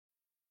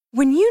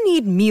When you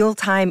need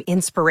mealtime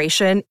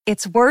inspiration,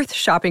 it's worth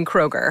shopping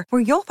Kroger,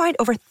 where you'll find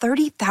over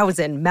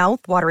 30,000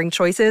 mouth-watering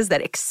choices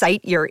that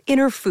excite your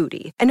inner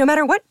foodie. And no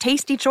matter what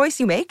tasty choice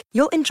you make,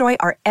 you'll enjoy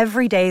our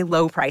everyday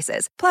low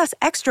prices, plus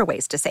extra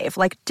ways to save,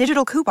 like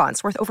digital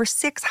coupons worth over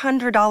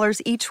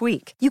 $600 each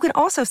week. You can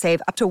also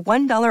save up to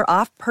 $1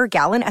 off per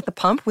gallon at the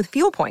pump with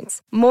fuel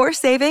points. More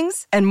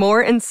savings and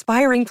more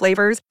inspiring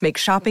flavors make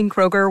shopping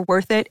Kroger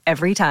worth it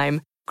every time.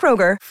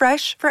 Kroger,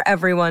 fresh for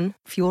everyone.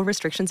 Fuel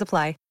restrictions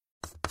apply.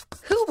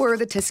 Who were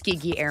the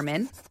Tuskegee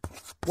Airmen?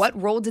 What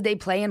role did they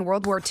play in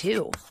World War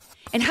II?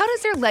 And how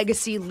does their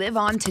legacy live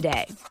on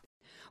today?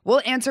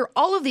 We'll answer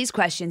all of these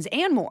questions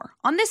and more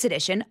on this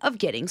edition of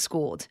Getting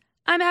Schooled.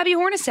 I'm Abby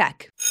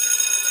Hornacek.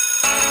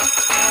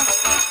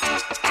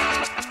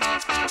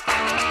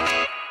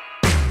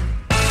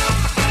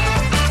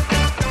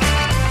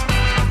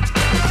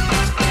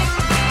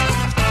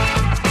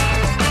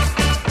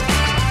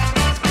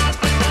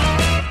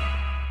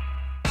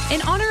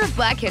 In honor of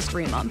Black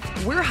History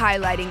Month, we're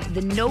highlighting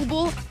the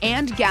noble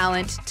and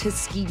gallant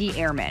Tuskegee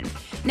Airmen.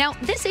 Now,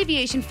 this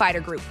aviation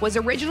fighter group was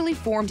originally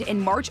formed in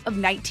March of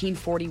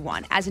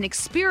 1941 as an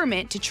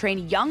experiment to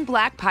train young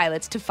black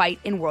pilots to fight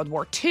in World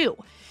War II.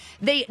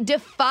 They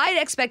defied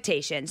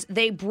expectations,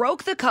 they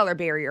broke the color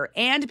barrier,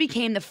 and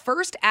became the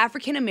first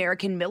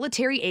African-American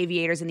military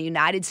aviators in the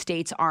United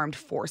States Armed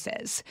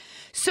Forces.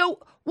 So,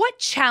 what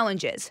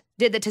challenges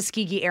did the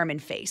Tuskegee Airmen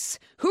face?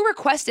 Who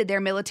requested their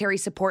military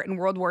support in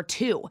World War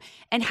II?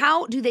 And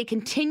how do they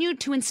continue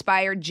to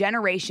inspire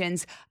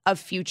generations of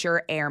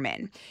future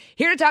airmen?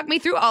 Here to talk me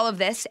through all of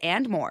this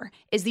and more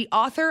is the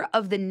author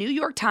of the New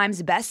York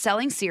Times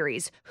best-selling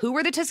series, Who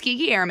Were the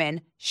Tuskegee Airmen?,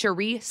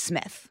 Cherie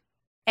Smith.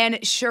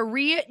 And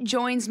Cherie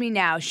joins me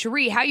now.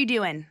 Cherie, how you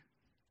doing?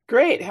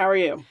 Great. How are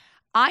you?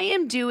 I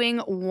am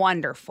doing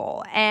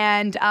wonderful,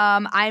 and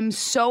I'm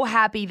so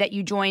happy that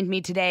you joined me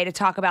today to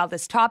talk about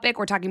this topic.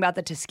 We're talking about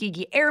the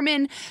Tuskegee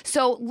Airmen,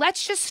 so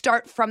let's just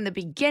start from the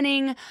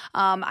beginning.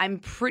 I'm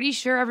pretty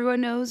sure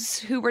everyone knows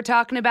who we're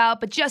talking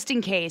about, but just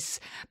in case,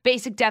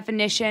 basic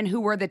definition,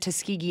 who were the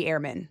Tuskegee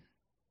Airmen?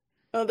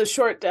 Well, the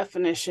short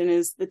definition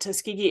is the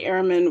Tuskegee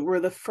Airmen were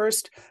the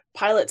first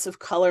pilots of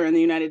color in the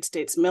United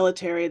States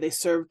military. They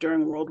served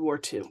during World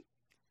War II.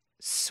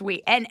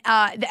 Sweet. And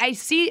I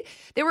see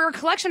there were a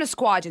collection of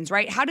squadrons,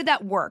 right? How did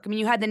that work? I mean,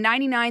 you had the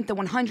 99th, the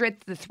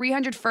 100th, the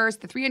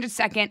 301st, the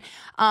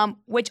 302nd,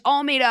 which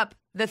all made up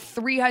the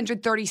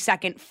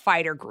 332nd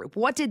Fighter Group.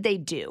 What did they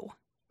do?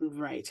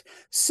 Right.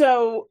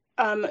 So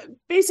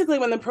basically,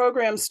 when the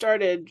program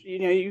started,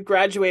 you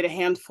graduate a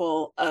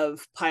handful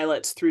of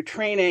pilots through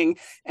training.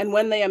 And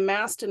when they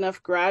amassed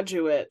enough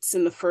graduates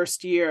in the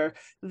first year,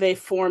 they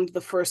formed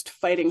the first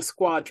fighting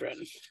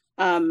squadron.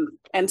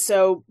 And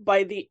so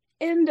by the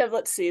end of,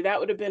 that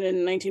would have been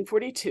in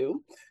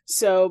 1942.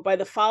 So by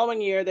the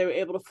following year, they were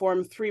able to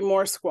form three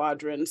more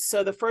squadrons.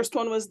 So the first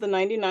one was the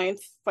 99th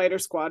Fighter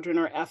Squadron,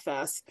 or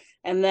FS,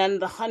 and then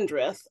the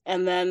 100th,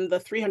 and then the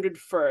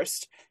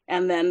 301st,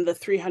 and then the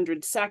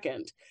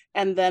 302nd.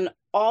 And then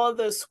all of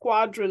those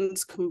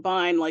squadrons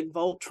combined like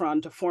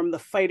Voltron to form the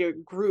fighter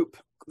group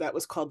that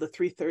was called the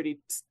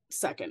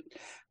 332nd.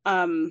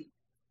 And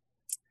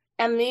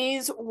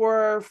these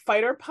were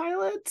fighter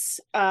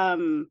pilots.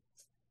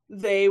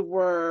 They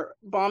were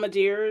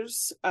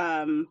bombardiers.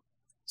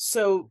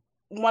 So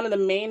one of the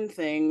main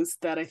things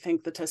that I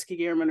think the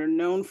Tuskegee Airmen are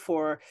known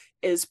for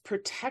is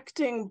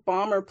protecting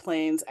bomber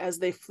planes as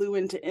they flew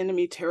into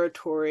enemy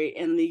territory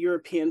in the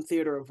European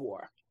theater of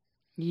war.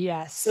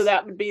 Yes. So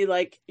that would be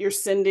like you're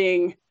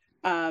sending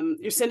a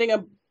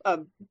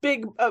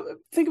big,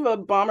 think of a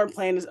bomber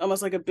plane as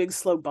almost like a big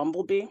slow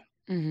bumblebee.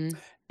 Mm-hmm.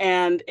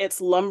 And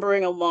it's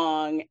lumbering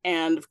along.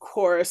 And of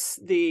course,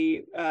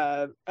 the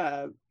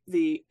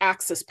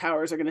Axis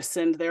powers are going to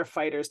send their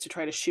fighters to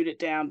try to shoot it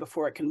down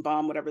before it can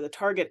bomb whatever the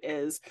target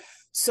is.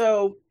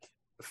 So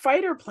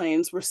fighter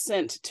planes were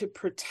sent to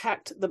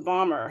protect the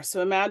bomber.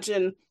 So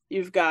imagine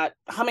you've got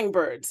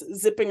hummingbirds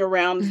zipping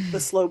around the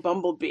slow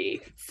bumblebee,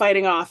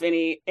 fighting off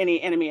any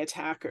enemy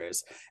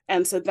attackers.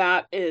 And so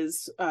that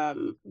is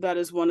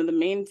one of the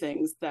main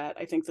things that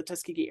I think the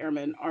Tuskegee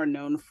Airmen are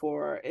known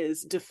for,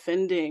 is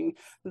defending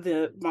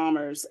the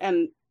bombers.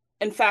 And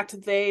in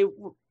fact, they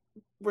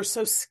were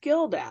so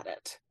skilled at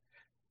it,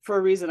 for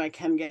a reason I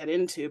can get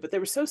into, but they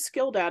were so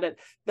skilled at it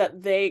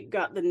that they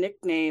got the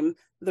nickname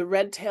the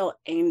Red Tail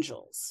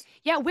Angels.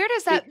 Yeah, where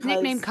does that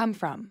nickname come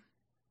from?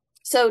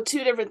 So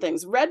two different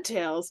things. Red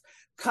tails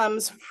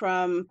comes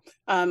from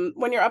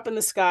when you're up in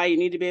the sky, you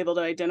need to be able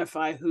to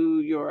identify who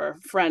your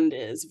friend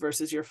is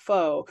versus your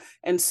foe.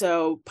 And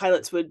so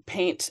pilots would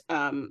paint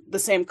the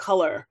same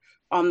color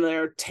on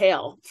their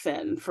tail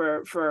fin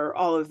for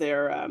all of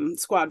their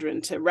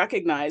squadron to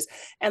recognize.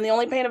 And the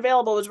only paint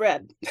available was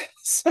red.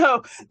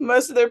 So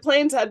most of their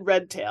planes had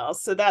red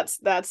tails. So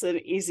that's an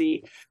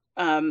easy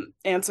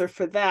answer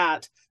for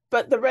that.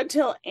 But the Red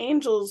Tail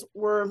Angels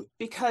were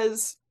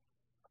because,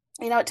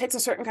 it takes a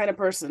certain kind of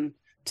person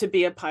to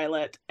be a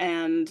pilot.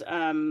 And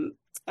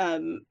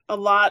a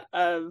lot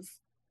of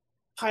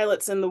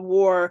pilots in the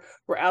war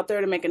were out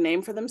there to make a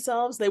name for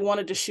themselves. They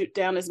wanted to shoot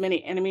down as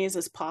many enemies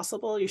as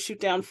possible. You shoot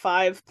down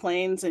 5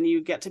 planes and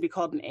you get to be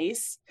called an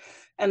ace.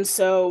 And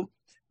so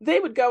they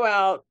would go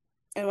out,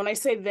 and when I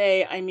say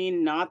they, I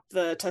mean not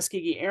the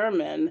Tuskegee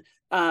Airmen.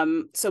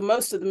 So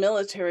most of the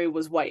military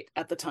was white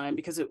at the time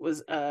because it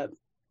was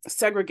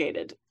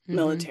segregated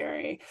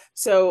military.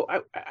 So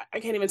I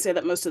can't even say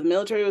that most of the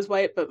military was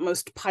white, but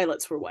most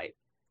pilots were white.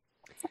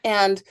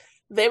 And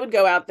they would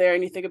go out there,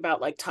 and you think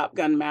about like Top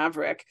Gun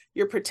Maverick,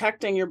 you're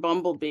protecting your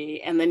bumblebee,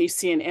 and then you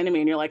see an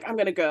enemy and you're like, I'm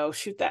going to go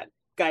shoot that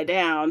guy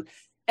down.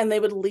 And they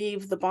would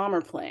leave the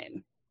bomber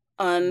plane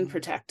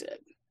unprotected.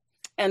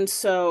 And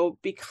so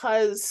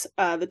because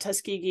the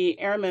Tuskegee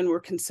Airmen were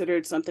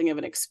considered something of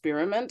an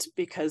experiment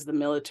because the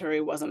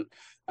military wasn't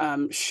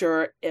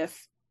sure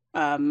if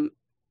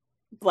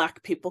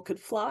Black people could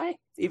fly,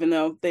 even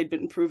though they'd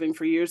been proving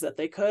for years that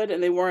they could,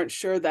 and they weren't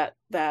sure that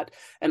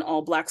an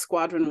all-Black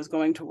squadron was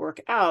going to work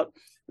out.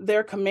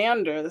 Their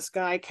commander, this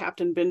guy,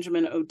 Captain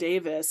Benjamin O.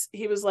 Davis,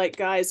 he was like,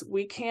 guys,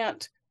 we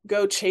can't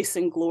go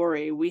chasing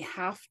glory. We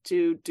have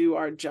to do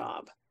our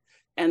job.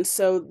 And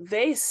so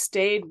they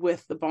stayed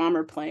with the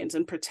bomber planes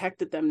and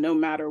protected them no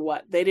matter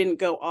what. They didn't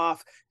go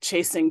off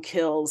chasing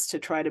kills to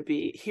try to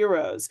be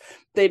heroes.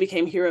 They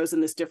became heroes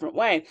in this different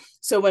way.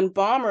 So when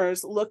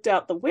bombers looked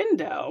out the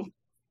window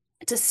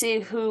to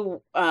see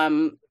who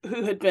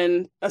had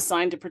been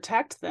assigned to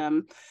protect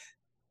them,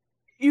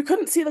 you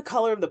couldn't see the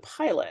color of the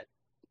pilot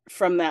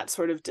from that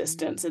sort of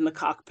distance in the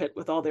cockpit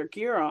with all their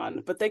gear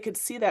on, but they could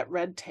see that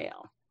red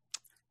tail.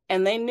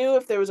 And they knew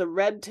if there was a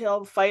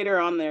red-tailed fighter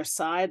on their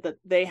side that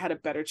they had a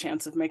better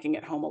chance of making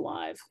it home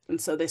alive.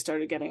 And so they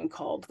started getting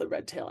called the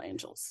Red Tail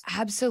Angels.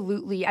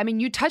 Absolutely. I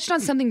mean, you touched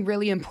on something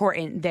really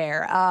important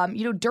there.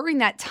 During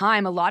that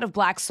time, a lot of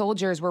Black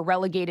soldiers were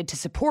relegated to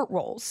support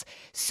roles.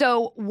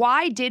 So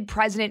why did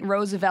President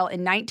Roosevelt in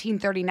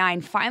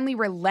 1939 finally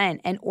relent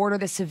and order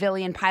the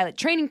civilian pilot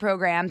training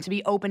program to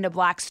be open to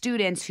Black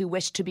students who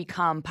wished to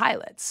become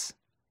pilots?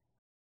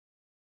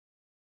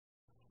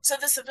 So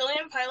the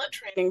civilian pilot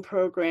training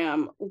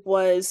program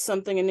was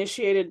something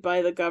initiated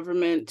by the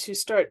government to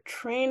start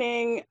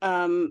training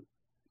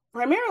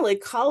primarily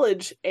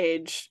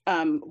college-age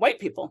white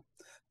people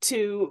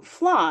to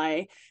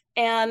fly.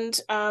 And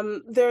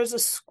there's a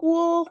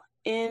school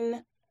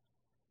in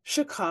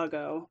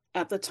Chicago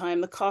at the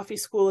time, the Coffey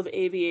School of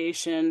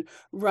Aviation,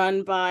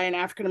 run by an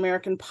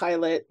African-American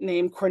pilot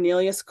named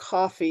Cornelius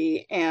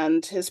Coffey,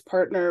 and his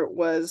partner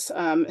was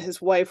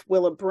his wife,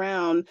 Willa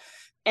Brown.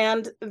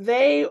 And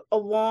they,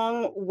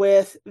 along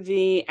with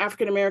the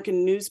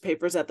African-American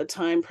newspapers at the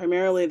time,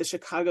 primarily the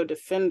Chicago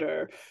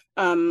Defender,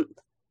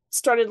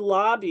 started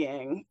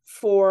lobbying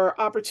for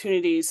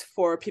opportunities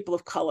for people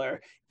of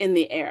color in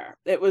the air.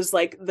 It was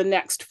like the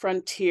next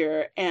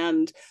frontier,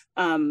 and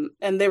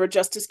they were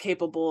just as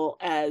capable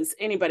as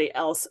anybody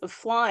else of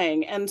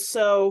flying. And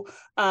so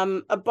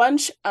a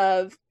bunch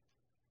of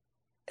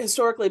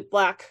historically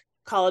Black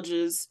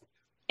colleges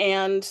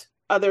and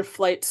other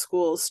flight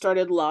schools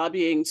started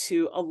lobbying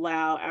to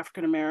allow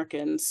African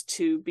Americans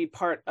to be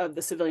part of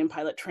the civilian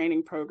pilot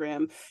training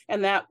program.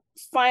 And that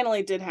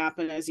finally did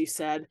happen, as you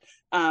said,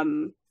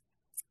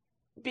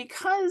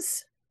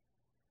 because,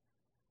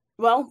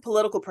 well,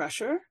 political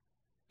pressure.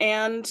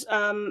 And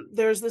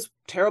there's this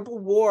terrible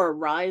war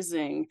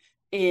rising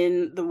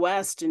in the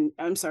West, and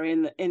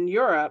in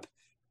Europe.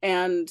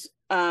 And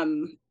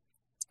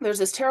there's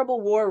this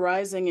terrible war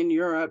rising in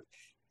Europe.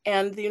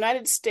 And the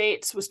United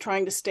States was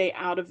trying to stay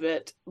out of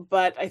it,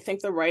 but I think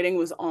the writing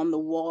was on the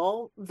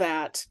wall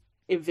that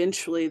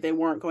eventually they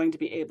weren't going to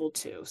be able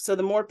to. So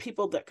the more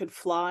people that could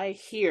fly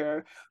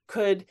here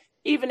could,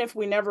 even if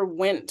we never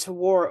went to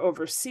war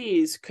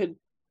overseas, could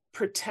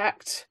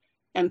protect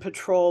and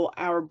patrol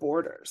our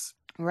borders.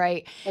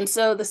 Right. And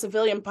so the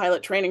civilian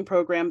pilot training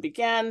program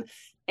began.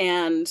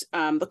 And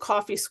the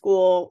Coffey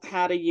School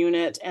had a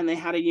unit, and they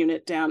had a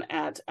unit down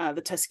at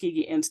the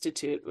Tuskegee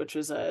Institute, which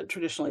was a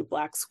traditionally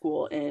Black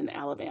school in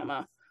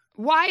Alabama.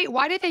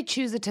 Why did they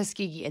choose the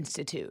Tuskegee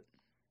Institute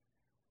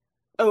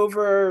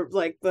over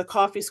like the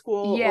Coffey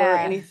School or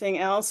anything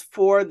else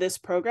for this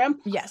program?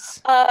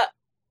 Yes.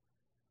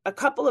 A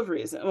couple of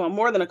reasons. Well,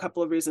 more than a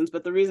couple of reasons,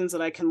 but the reasons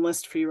that I can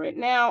list for you right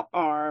now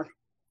are: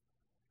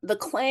 the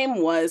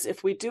claim was,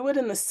 if we do it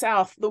in the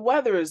South, the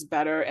weather is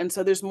better, and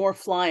so there's more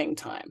flying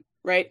time.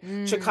 Right?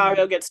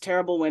 Chicago gets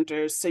terrible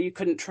winters, so you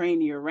couldn't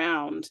train year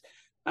round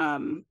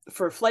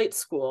for flight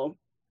school.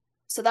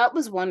 So that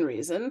was one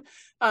reason.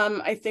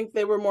 I think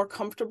they were more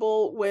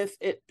comfortable with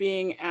it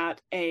being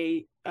at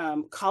a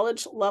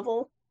college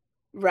level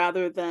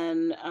rather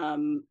than,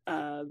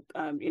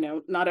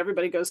 not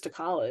everybody goes to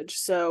college.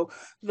 So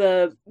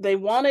they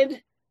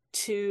wanted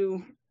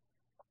to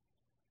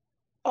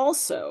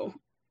also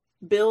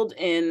build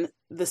in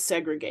the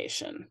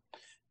segregation.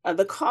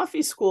 The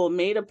Coffey School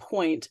made a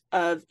point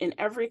of, in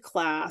every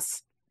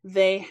class,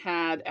 they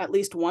had at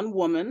least one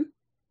woman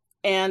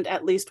and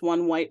at least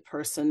one white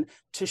person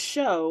to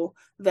show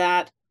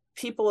that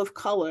people of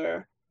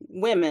color,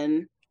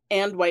 women,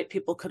 and white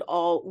people could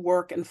all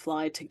work and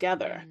fly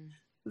together.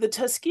 the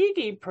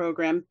Tuskegee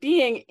program,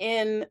 being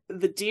in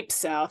the Deep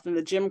South and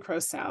the Jim Crow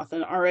South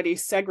and already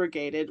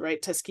segregated,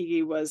 right?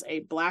 Tuskegee was a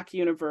Black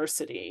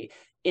university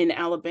in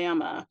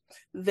Alabama.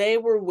 They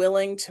were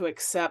willing to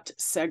accept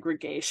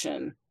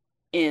segregation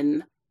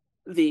in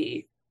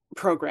the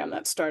program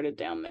that started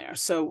down there.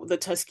 So the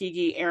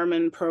Tuskegee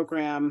Airmen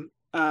program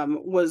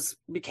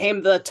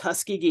became the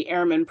Tuskegee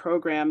Airmen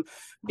program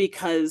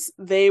because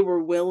they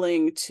were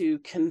willing to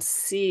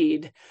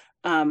concede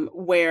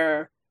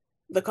where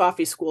the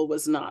coffee school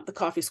was not. The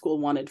coffee school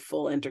wanted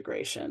full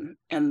integration,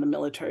 and the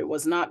military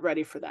was not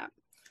ready for that.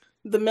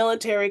 The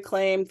military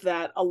claimed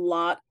that a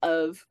lot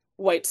of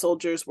white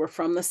soldiers were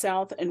from the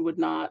South and would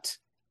not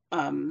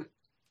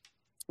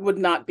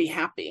be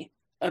happy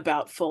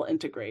about full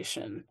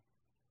integration.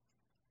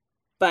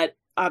 But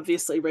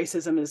obviously,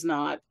 racism is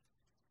not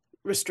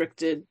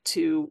restricted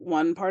to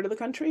one part of the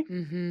country.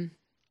 Mm-hmm.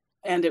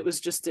 And it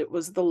was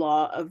the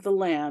law of the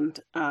land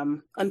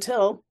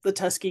until the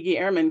Tuskegee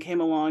Airmen came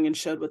along and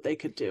showed what they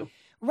could do.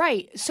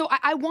 Right. So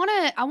I want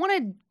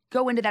to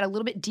go into that a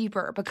little bit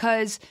deeper,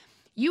 because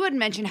you had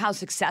mentioned how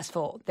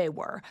successful they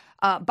were.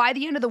 By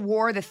the end of the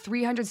war, the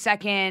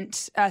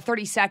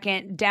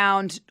 32nd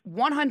downed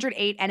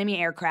 108 enemy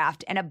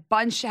aircraft and had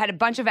a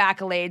bunch of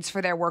accolades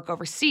for their work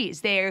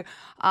overseas. They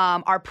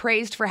are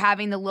praised for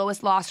having the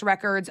lowest loss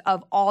records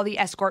of all the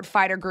escort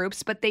fighter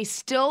groups, but they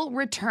still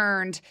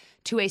returned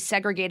to a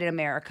segregated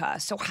America.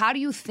 So how do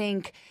you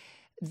think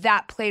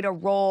that played a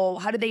role?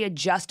 How did they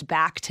adjust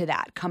back to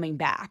that coming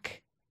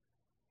back?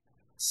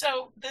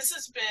 So this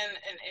has been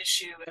an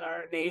issue in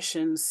our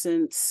nation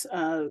since,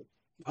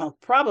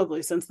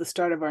 probably since the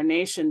start of our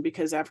nation,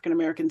 because African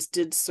Americans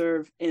did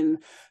serve in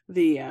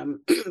the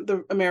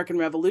the American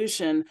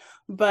Revolution,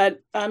 but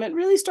it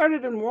really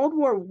started in World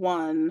War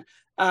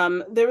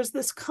I. There was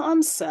this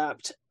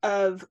concept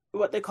of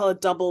what they call a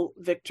double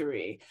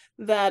victory,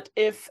 that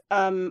if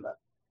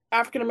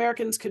African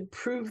Americans could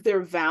prove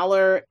their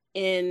valor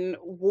in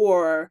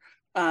war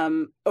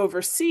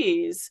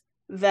overseas,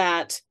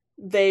 that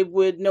they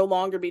would no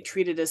longer be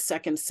treated as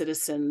second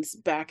citizens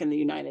back in the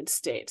United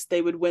States.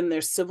 They would win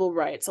their civil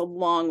rights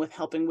along with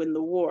helping win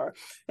the war.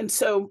 And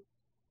so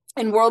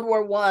in World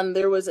War I,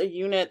 there was a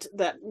unit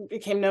that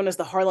became known as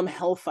the Harlem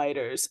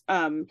Hellfighters,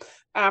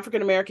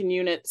 African-American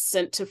unit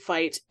sent to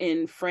fight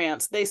in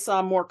France. They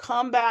saw more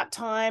combat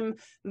time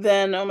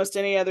than almost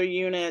any other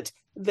unit.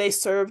 They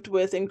served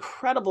with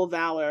incredible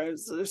valor.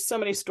 There's so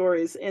many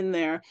stories in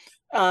there.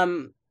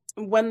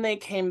 When they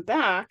came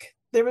back,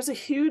 there was a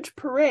huge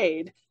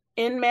parade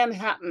in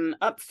Manhattan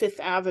up Fifth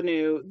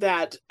Avenue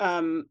that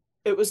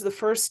it was the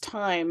first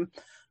time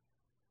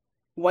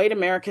white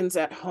Americans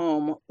at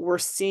home were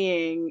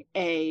seeing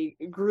a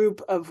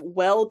group of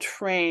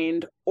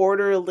well-trained,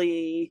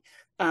 orderly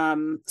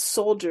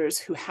soldiers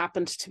who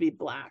happened to be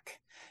Black.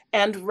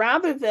 And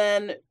rather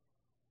than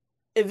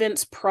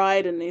evince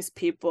pride in these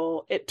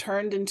people, it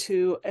turned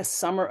into a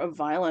summer of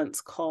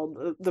violence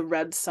called the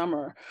Red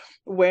Summer,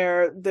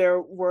 where there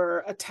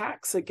were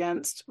attacks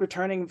against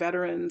returning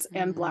veterans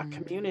and Black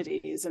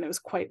communities, and it was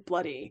quite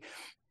bloody.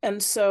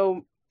 And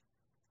so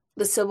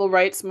the civil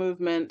rights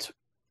movement,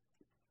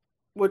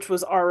 which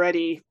was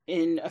already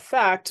in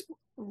effect,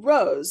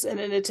 rose in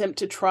an attempt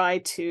to try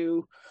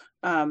to,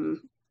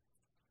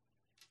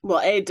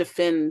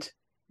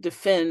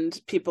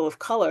 defend people of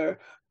color,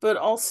 but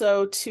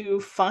also to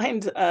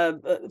find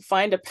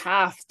a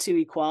path to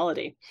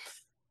equality.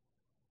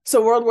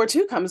 So World War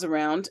II comes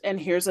around, and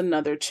here's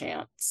another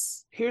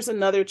chance. Here's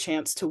another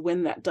chance to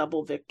win that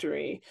double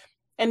victory.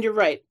 And you're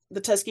right,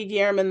 the Tuskegee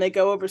Airmen, they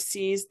go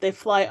overseas, they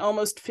fly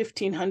almost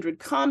 1,500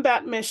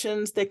 combat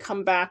missions, they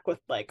come back with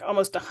like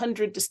almost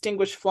 100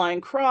 Distinguished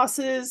Flying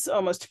Crosses,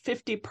 almost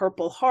 50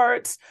 Purple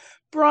Hearts,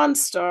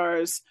 Bronze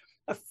Stars,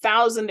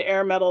 1,000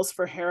 air medals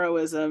for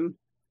heroism.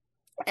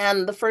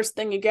 And the first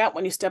thing you get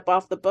when you step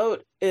off the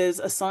boat is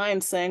a sign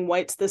saying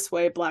whites this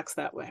way, Blacks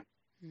that way.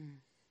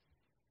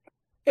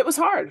 It was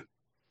hard.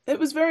 It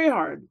was very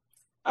hard.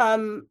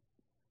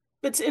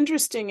 It's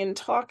interesting in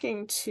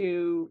talking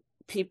to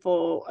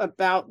people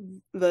about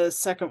the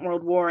Second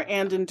World War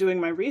and in doing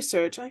my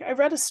research, I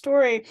read a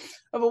story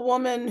of a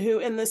woman who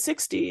in the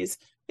 60s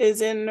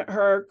is in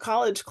her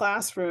college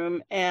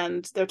classroom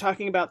and they're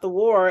talking about the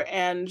war,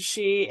 and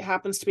she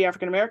happens to be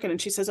African American, and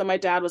she says, oh, my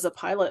dad was a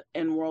pilot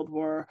in World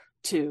War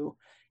II.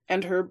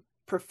 And her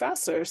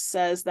professor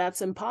says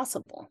that's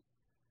impossible.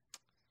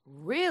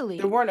 Really?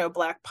 There were no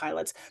Black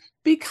pilots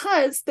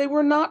because they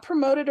were not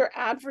promoted or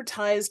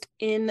advertised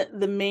in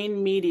the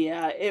main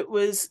media. It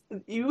was,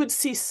 you would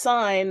see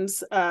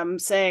signs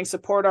saying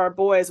support our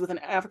boys with an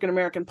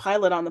African-American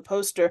pilot on the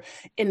poster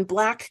in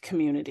Black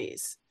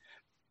communities.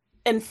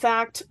 In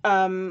fact,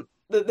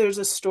 there's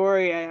a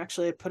story, I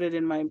actually put it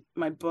in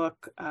my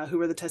book, Who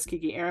Were the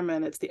Tuskegee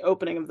Airmen? It's the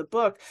opening of the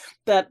book,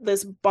 that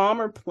this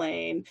bomber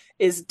plane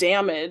is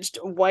damaged,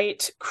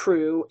 white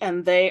crew,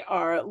 and they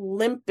are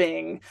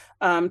limping,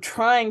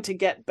 trying to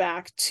get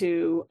back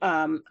to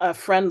a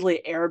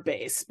friendly air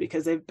base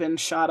because they've been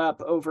shot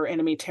up over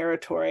enemy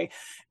territory.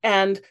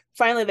 And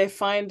finally, they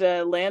find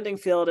a landing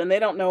field, and they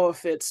don't know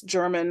if it's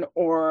German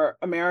or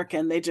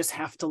American. They just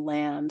have to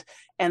land.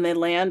 And they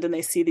land, and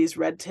they see these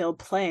red-tailed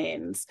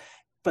planes.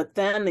 But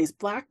then these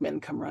black men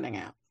come running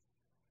out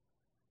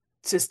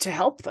just to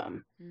help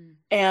them.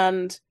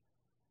 And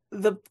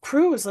the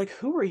crew was like,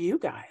 who are you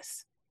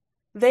guys?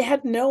 They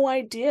had no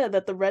idea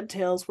that the red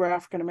tails were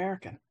African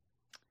American.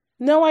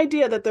 No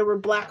idea that there were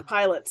black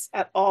pilots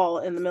at all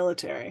in the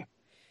military.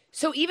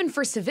 So even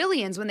for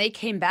civilians, when they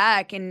came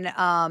back and,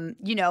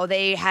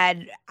 they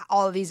had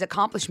all of these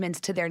accomplishments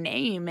to their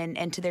name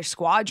and to their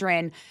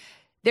squadron,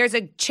 there's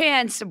a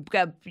chance,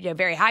 a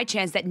very high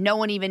chance, that no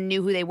one even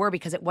knew who they were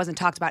because it wasn't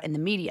talked about in the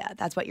media.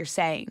 That's what you're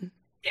saying.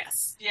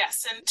 Yes.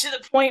 And to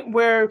the point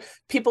where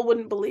people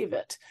wouldn't believe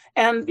it.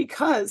 And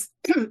because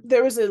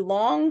there was a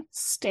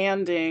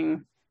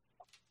long-standing,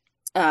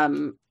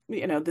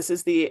 this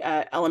is the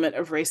element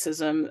of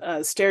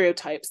racism,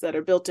 stereotypes that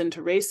are built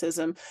into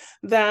racism,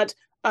 that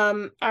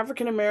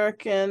African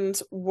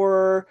Americans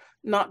were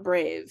not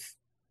brave.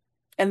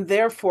 And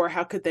therefore,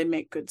 how could they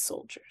make good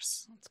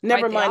soldiers?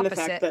 Never mind the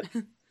fact that,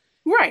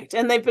 right.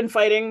 And they've been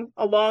fighting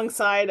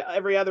alongside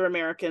every other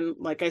American,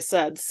 like I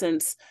said,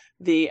 since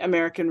the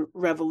American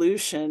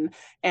Revolution.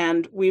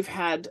 And we've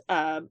had,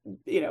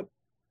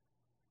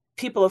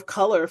 people of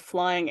color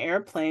flying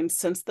airplanes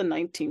since the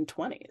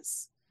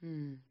 1920s.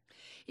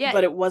 Yeah.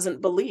 But it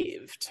wasn't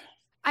believed.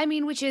 I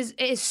mean, which is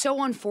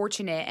so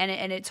unfortunate,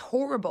 and it's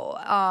horrible.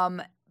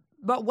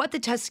 But what the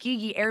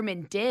Tuskegee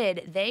Airmen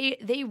did,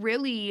 they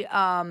really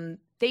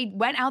they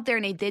went out there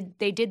and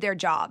they did their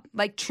job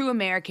like true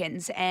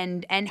Americans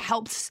and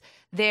helped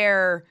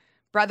their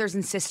brothers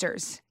and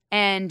sisters.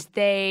 And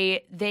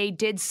they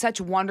did such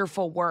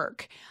wonderful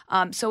work.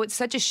 So it's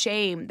such a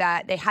shame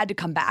that they had to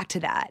come back to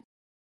that.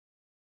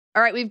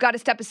 All right, we've got to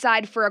step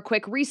aside for a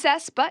quick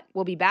recess, but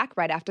we'll be back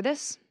right after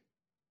this.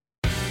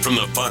 From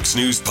the Fox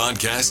News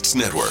Podcasts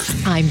Network.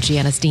 I'm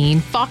Janice Dean,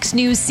 Fox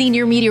News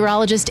senior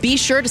meteorologist. Be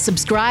sure to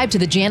subscribe to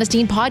the Janice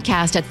Dean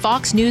podcast at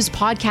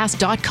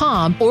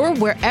foxnewspodcast.com or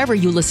wherever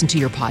you listen to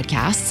your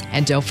podcasts.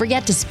 And don't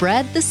forget to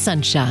spread the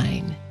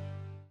sunshine.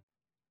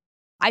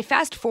 I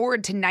fast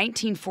forward to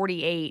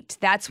 1948.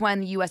 That's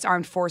when the U.S.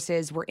 Armed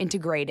Forces were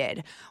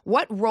integrated.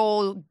 What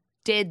role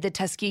did the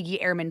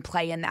Tuskegee Airmen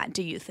play in that,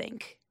 do you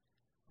think?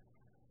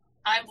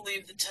 I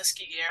believe the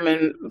Tuskegee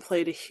Airmen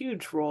played a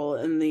huge role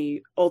in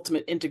the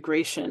ultimate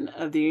integration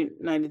of the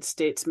United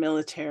States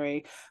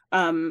military.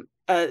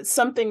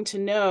 Something to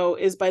know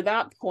is by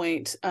that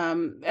point,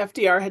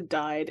 FDR had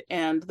died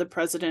and the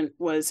president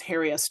was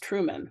Harry S.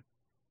 Truman.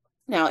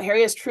 Now,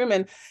 Harry S.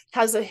 Truman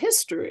has a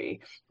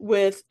history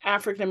with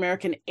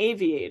African-American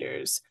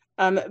aviators.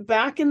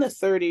 Back in the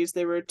 30s,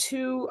 there were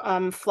two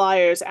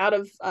flyers out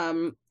of,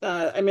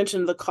 I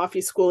mentioned the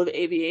Coffee School of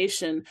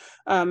Aviation.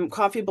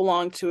 Coffee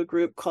belonged to a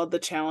group called the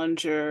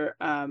Challenger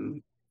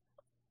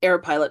Air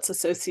Pilots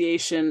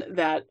Association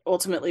that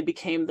ultimately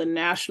became the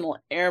National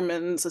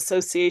Airmen's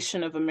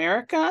Association of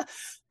America.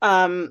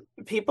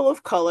 People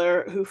of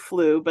color who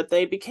flew, but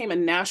they became a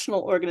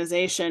national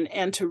organization.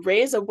 And to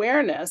raise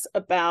awareness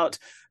about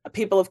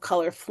people of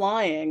color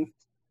flying,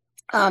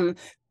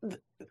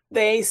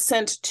 they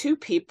sent two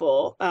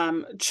people,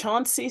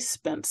 Chauncey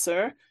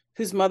Spencer,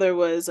 whose mother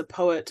was a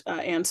poet,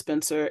 Anne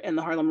Spencer, in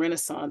the Harlem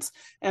Renaissance,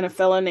 and a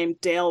fellow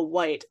named Dale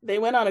White. They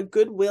went on a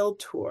goodwill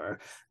tour.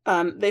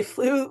 They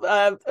flew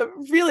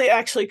really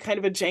actually kind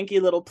of a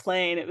janky little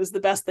plane. It was the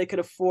best they could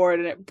afford,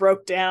 and it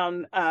broke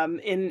down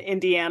in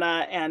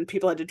Indiana, and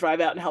people had to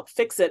drive out and help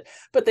fix it.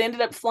 But they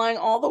ended up flying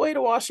all the way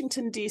to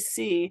Washington,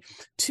 D.C.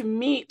 to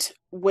meet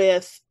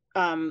with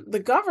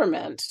the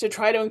government to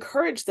try to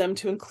encourage them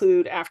to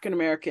include African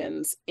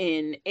Americans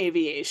in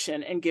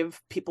aviation and give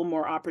people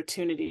more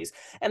opportunities.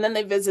 And then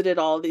they visited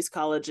all of these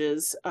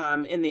colleges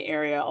in the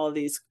area, all of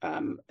these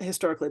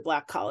historically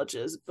Black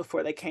colleges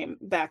before they came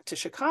back to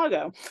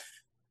Chicago.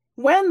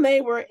 When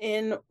they were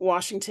in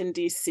Washington,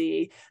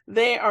 D.C.,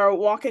 they are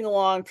walking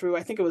along through,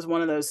 I think it was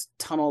one of those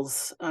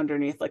tunnels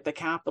underneath like the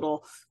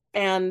Capitol,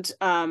 and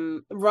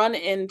run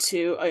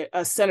into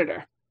a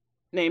senator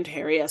named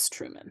Harry S.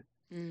 Truman.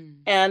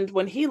 And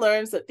when he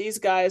learns that these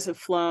guys have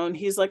flown,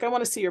 he's like, I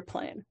want to see your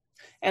plane.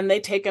 And they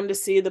take him to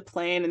see the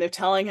plane, and they're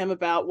telling him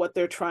about what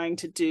they're trying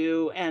to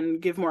do and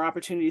give more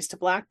opportunities to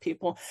Black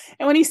people.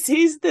 And when he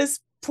sees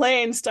this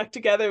plane stuck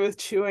together with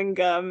chewing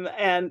gum,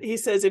 and he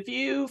says, if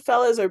you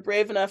fellas are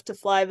brave enough to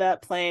fly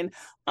that plane,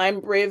 I'm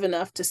brave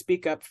enough to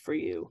speak up for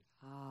you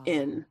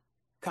in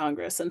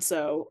Congress. And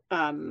so,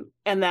 and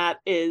that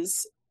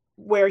is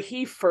where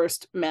he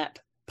first met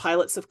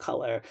pilots of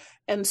color.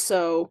 And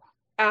so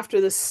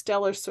after the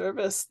stellar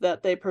service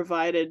that they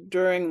provided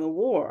during the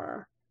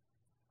war,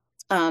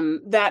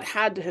 that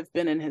had to have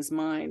been in his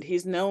mind.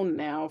 He's known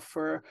now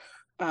for,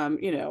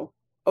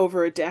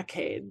 over a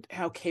decade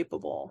how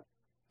capable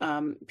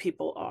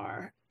people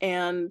are.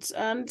 And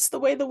it's the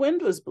way the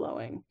wind was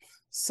blowing.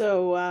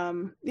 So,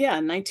 in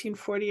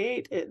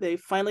 1948, they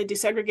finally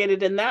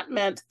desegregated. And that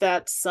meant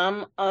that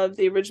some of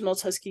the original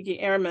Tuskegee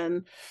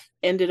Airmen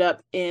ended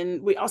up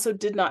we also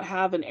did not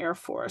have an Air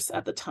Force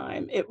at the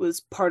time. It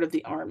was part of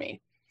the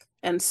Army.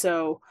 And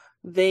so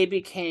they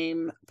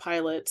became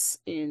pilots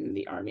in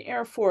the Army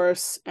Air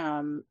Force.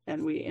 And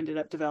we ended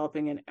up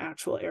developing an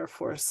actual Air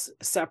Force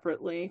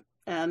separately.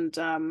 And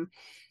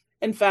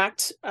in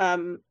fact,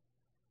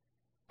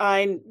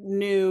 I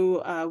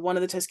knew one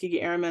of the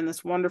Tuskegee Airmen,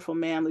 this wonderful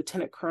man,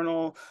 Lieutenant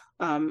Colonel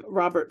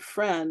Robert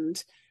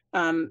Friend.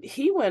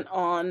 He went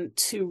on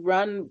to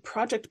run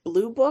Project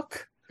Blue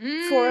Book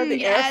for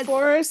the Air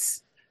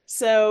Force.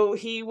 So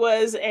he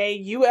was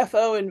a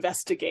UFO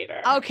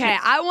investigator. Okay,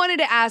 I wanted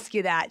to ask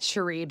you that,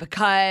 Cherie,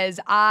 because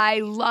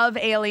I love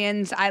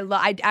aliens.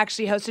 I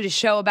actually hosted a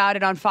show about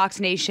it on Fox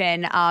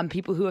Nation,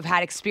 people who have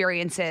had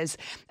experiences.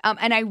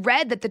 And I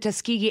read that the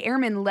Tuskegee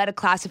Airmen led a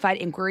classified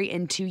inquiry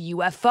into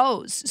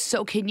UFOs.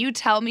 So can you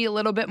tell me a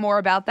little bit more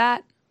about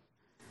that?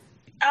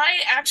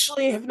 I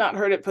actually have not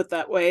heard it put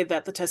that way,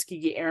 that the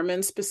Tuskegee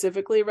Airmen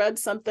specifically read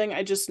something.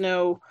 I just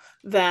know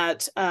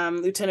that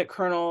Lieutenant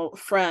Colonel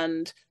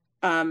Friend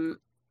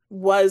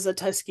was a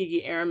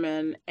Tuskegee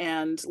Airman,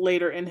 and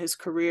later in his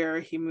career,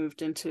 he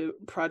moved into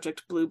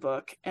Project Blue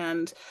Book.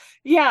 And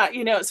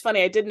it's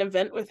funny, I did an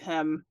event with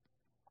him,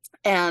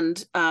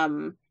 and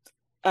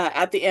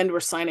at the end, we're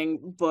signing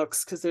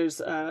books because there's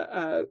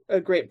a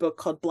great book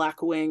called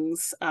Black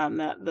Wings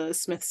that the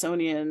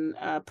Smithsonian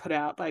put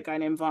out by a guy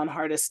named Von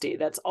Hardesty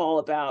that's all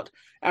about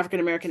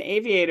African-American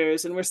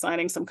aviators. And we're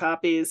signing some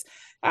copies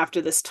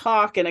after this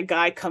talk, and a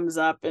guy comes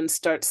up and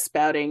starts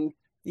spouting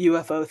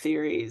UFO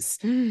theories.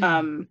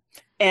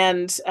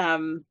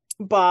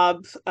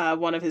 Bob,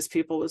 one of his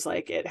people, was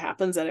like, it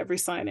happens at every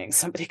signing.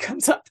 Somebody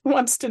comes up and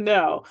wants to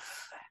know.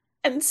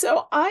 And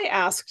so I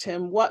asked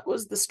him what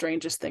was the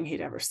strangest thing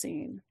he'd ever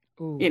seen.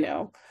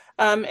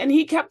 And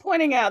he kept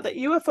pointing out that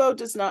UFO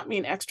does not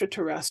mean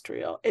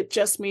extraterrestrial. It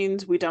just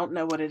means we don't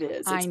know what it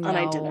is. It's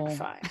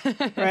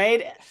unidentified,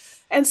 right?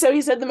 And so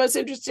he said the most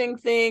interesting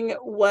thing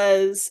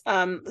was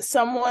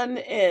someone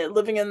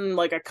living in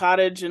like a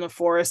cottage in a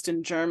forest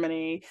in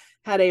Germany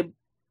had a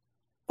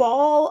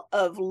ball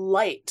of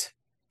light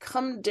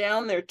come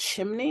down their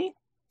chimney,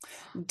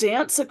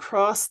 dance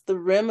across the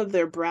rim of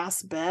their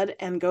brass bed,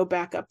 and go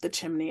back up the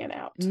chimney and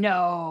out.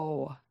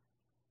 No.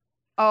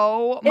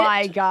 Oh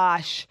my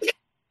gosh.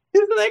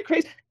 Isn't that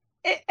crazy?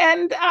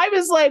 And I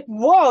was like,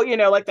 whoa,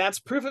 like that's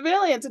proof of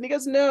aliens. And he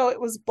goes, no, it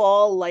was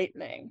ball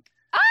lightning.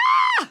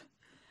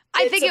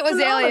 I think it was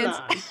aliens.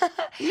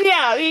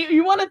 Yeah,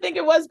 you want to think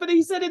it was, but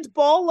he said it's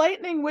ball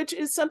lightning, which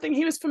is something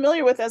he was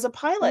familiar with as a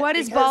pilot. What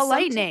is ball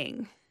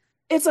lightning?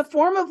 It's a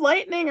form of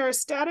lightning or a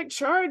static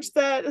charge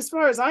that, as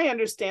far as I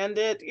understand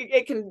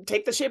it can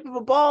take the shape of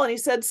a ball. And he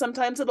said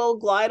sometimes it'll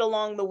glide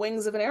along the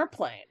wings of an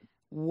airplane.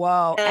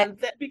 Whoa. And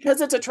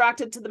because it's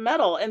attracted to the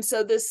metal. And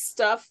so this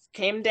stuff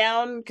came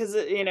down because,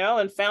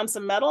 and found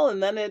some metal,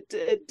 and then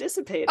it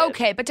dissipated.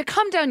 Okay, but to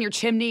come down your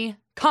chimney,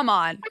 come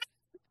on.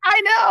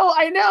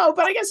 I know,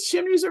 but I guess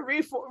chimneys are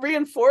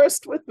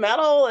reinforced with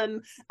metal,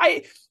 and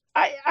I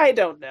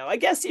don't know. I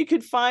guess you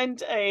could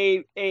find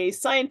a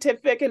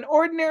scientific, an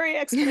ordinary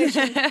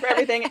explanation for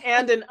everything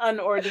and an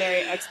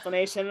unordinary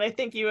explanation. And I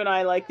think you and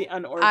I like the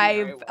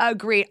unordinary one.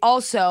 Agreed.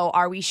 Also,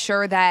 are we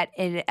sure that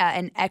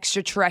an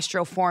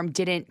extraterrestrial form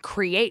didn't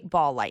create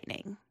ball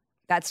lightning?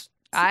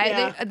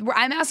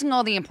 I'm asking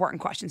all the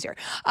important questions here.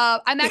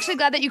 I'm actually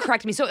glad that you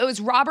corrected me. So it was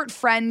Robert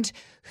Friend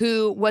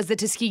who was the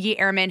Tuskegee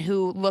Airman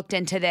who looked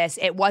into this.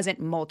 It wasn't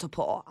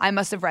multiple. I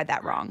must have read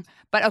that wrong.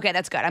 But okay,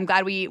 that's good. I'm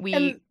glad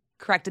we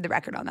corrected the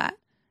record on that.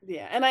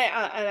 Yeah, and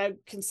I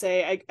can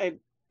say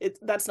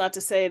that's not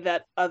to say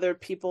that other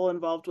people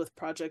involved with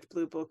Project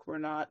Blue Book were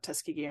not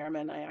Tuskegee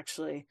Airmen. I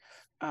actually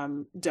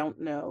don't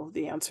know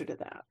the answer to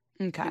that.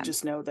 Okay. I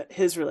just know that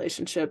his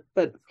relationship,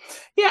 but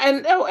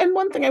yeah. And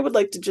one thing I would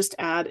like to just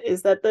add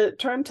is that the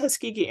term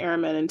Tuskegee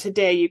Airmen, and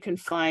today you can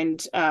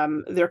find,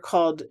 they're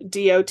called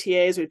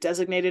DOTAs, or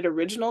Designated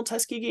Original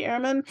Tuskegee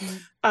Airmen.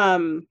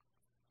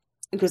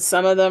 Because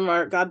some of them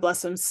are, God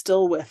bless them,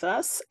 still with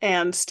us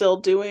and still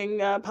doing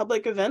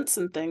public events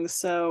and things.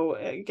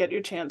 So get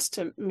your chance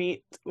to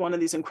meet one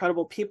of these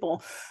incredible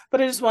people.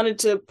 But I just wanted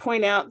to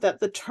point out that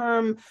the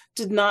term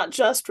did not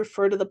just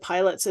refer to the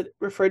pilots. It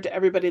referred to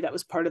everybody that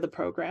was part of the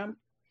program.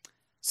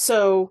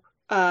 So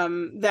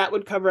that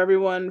would cover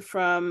everyone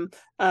from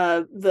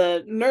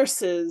the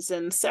nurses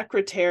and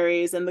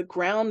secretaries and the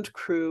ground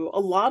crew, a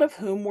lot of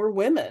whom were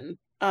women.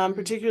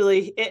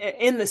 Particularly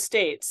in the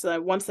States.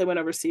 Once they went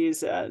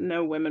overseas,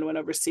 no women went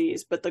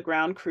overseas, but the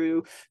ground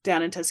crew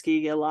down in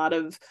Tuskegee, a lot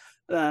of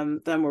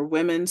them were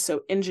women.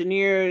 So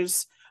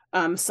engineers,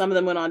 some of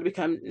them went on to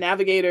become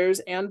navigators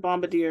and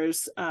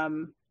bombardiers.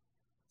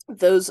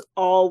 Those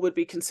all would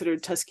be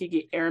considered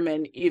Tuskegee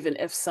Airmen, even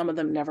if some of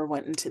them never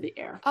went into the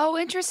air. Oh,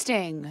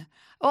 interesting.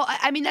 Well,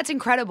 I mean, that's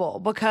incredible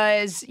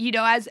because,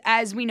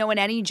 as we know in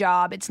any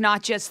job, it's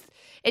not just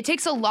it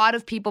takes a lot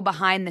of people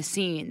behind the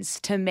scenes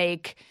to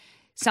make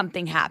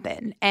something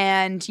happen.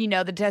 And, you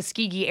know, the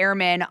Tuskegee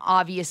Airmen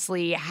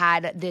obviously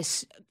had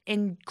this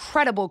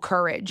incredible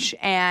courage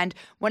and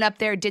went up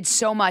there, did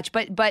so much.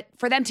 But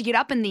for them to get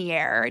up in the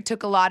air, it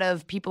took a lot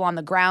of people on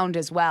the ground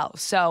as well.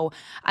 So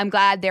I'm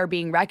glad they're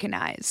being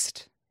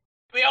recognized.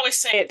 We always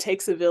say it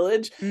takes a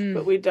village,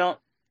 but we don't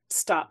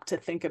stop to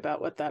think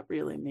about what that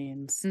really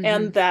means.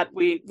 And that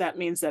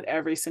means that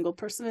every single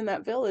person in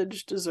that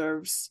village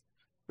deserves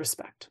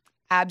respect.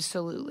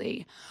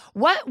 Absolutely.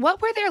 What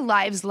were their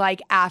lives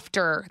like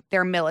after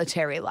their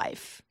military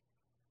life?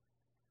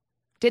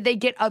 Did they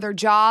get other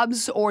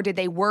jobs or did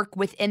they work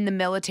within the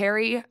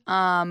military?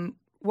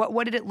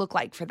 What did it look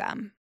like for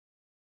them?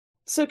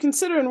 So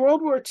consider in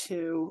World War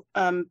II,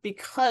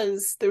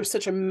 because there was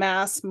such a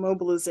mass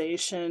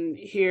mobilization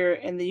here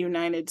in the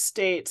United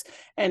States,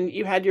 and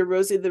you had your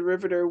Rosie the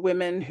Riveter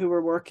women who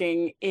were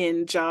working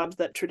in jobs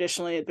that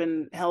traditionally had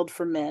been held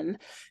for men,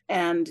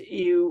 and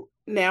you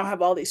now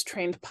have all these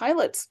trained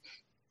pilots.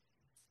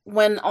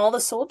 When all the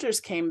soldiers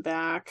came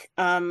back,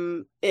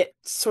 it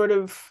sort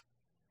of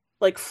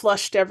like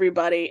flushed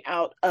everybody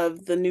out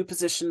of the new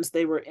positions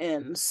they were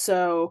in.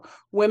 So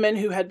women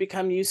who had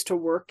become used to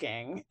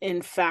working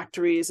in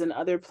factories and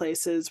other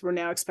places were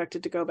now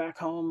expected to go back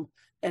home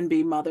and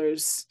be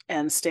mothers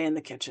and stay in the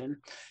kitchen.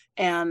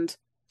 And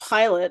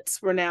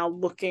pilots were now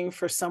looking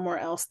for somewhere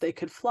else they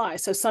could fly.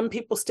 So some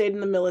people stayed in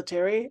the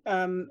military.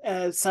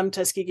 Some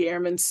Tuskegee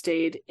Airmen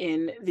stayed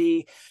in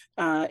the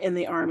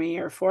Army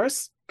Air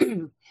Force.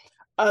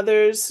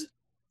 Others,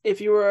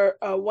 if you were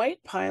a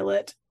white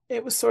pilot,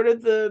 it was sort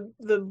of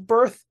the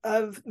birth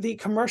of the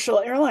commercial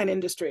airline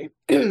industry.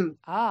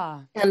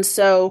 And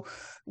so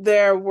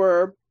there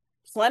were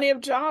plenty of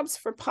jobs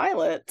for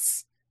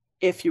pilots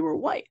if you were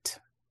white.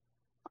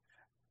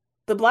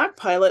 The Black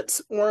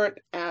pilots weren't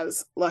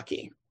as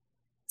lucky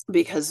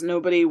because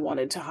nobody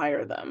wanted to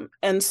hire them.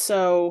 And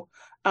so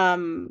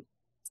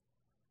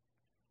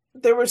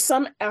there was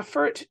some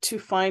effort to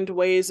find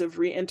ways of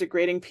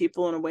reintegrating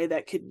people in a way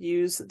that could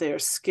use their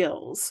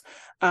skills.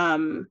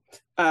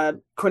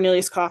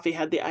 Cornelius Coffey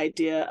had the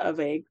idea of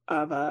a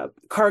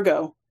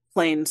cargo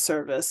plane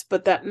service,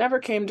 but that never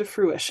came to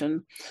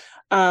fruition.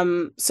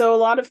 So a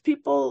lot of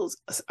people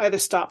either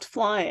stopped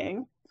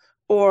flying,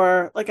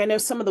 or like I know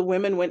some of the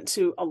women went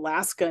to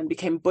Alaska and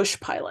became bush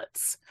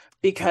pilots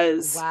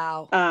because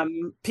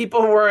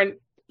people weren't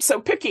so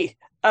picky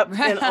up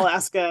in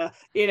Alaska,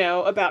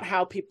 about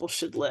how people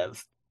should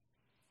live.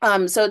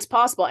 So it's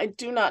possible. I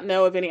do not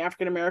know of any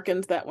African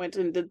Americans that went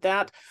and did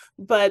that,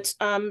 but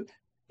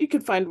you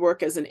could find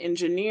work as an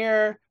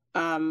engineer.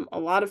 A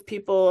lot of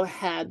people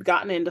had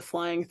gotten into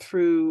flying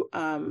through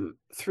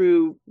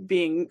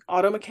being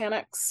auto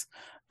mechanics.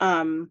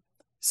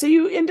 So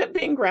you end up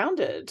being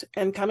grounded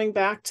and coming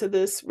back to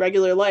this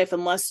regular life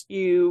unless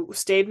you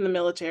stayed in the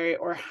military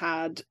or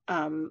had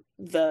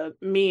the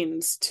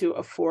means to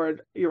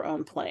afford your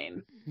own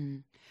plane.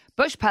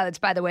 Bush pilots,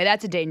 by the way,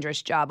 that's a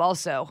dangerous job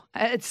also.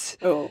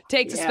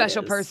 Takes a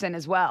special person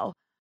as well.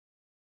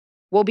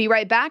 We'll be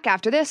right back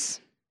after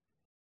this.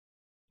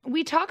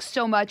 We talk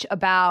so much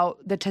about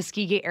the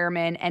Tuskegee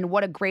Airmen and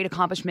what a great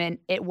accomplishment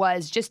it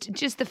was,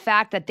 just the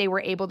fact that they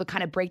were able to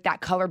kind of break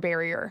that color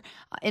barrier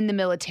in the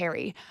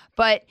military.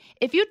 But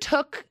if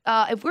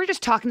we're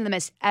just talking to them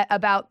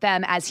about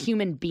them as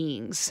human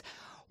beings,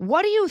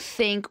 what do you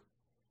think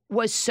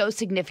was so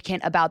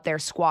significant about their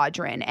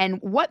squadron and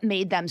what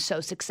made them so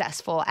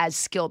successful as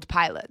skilled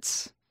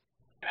pilots?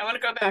 I want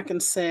to go back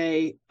and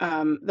say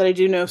that I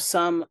do know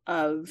some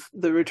of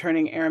the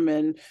returning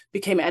airmen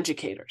became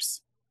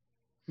educators.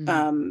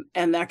 And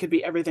that could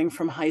be everything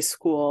from high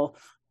school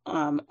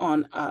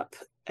on up.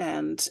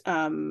 And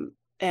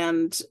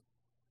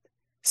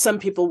some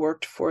people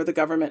worked for the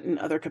government in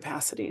other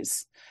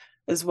capacities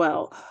as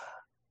well.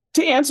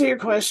 To answer your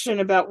question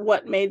about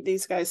what made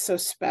these guys so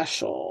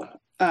special,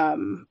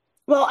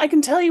 well, I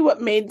can tell you what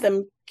made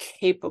them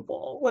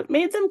capable. What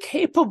made them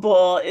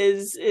capable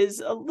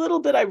is a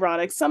little bit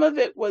ironic. Some of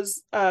it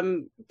was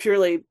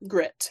purely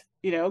grit,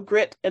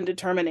 grit and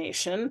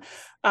determination.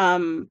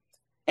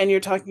 And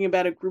you're talking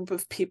about a group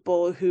of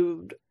people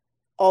who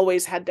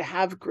always had to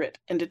have grit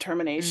and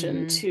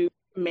determination to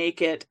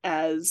make it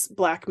as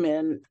Black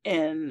men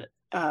in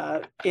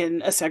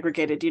a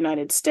segregated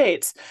United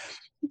States.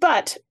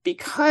 But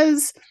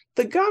because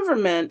the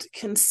government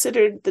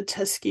considered the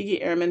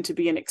Tuskegee Airmen to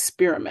be an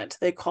experiment,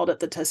 they called it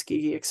the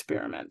Tuskegee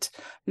experiment,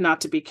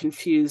 not to be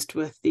confused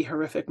with the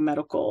horrific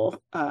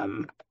medical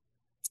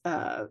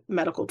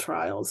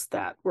trials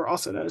that were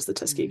also known as the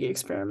Tuskegee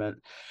experiment.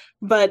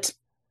 But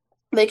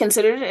they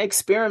considered it an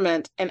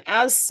experiment, and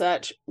as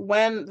such,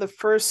 when the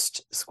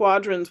first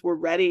squadrons were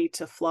ready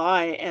to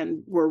fly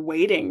and were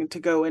waiting to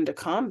go into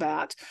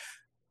combat,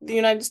 the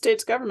United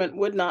States government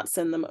would not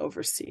send them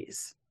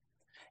overseas.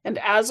 And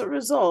as a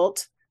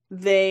result,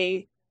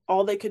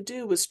 all they could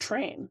do was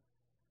train.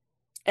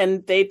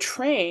 And they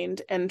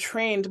trained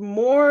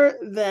more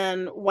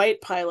than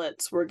white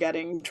pilots were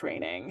getting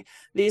training.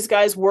 These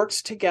guys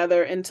worked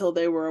together until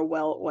they were a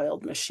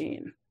well-oiled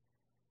machine.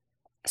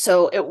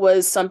 So it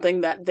was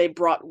something that they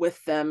brought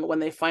with them when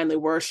they finally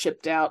were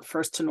shipped out,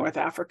 first to North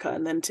Africa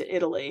and then to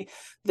Italy.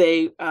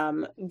 They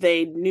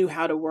knew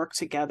how to work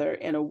together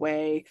in a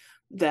way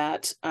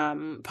that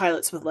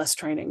pilots with less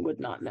training would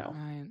not know.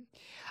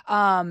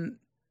 Right.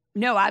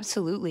 No,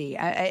 absolutely.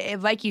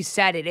 Like you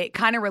said, it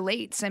kind of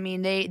relates. I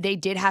mean, they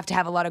did have to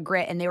have a lot of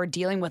grit, and they were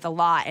dealing with a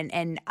lot.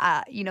 And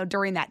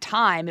during that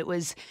time, it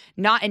was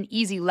not an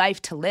easy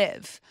life to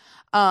live.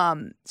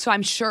 So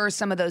I'm sure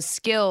some of those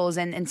skills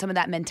and some of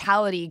that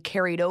mentality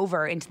carried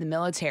over into the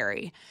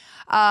military.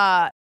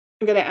 I'm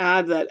going to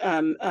add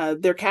that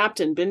their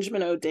captain,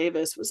 Benjamin O.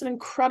 Davis, was an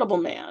incredible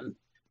man,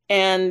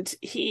 and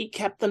he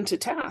kept them to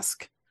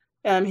task.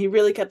 He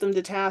really kept them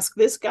to task.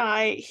 This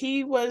guy,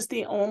 he was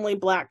the only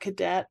Black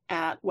cadet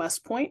at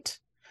West Point.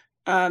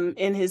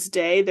 In his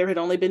day, there had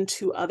only been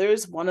 2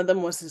 others. One of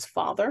them was his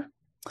father.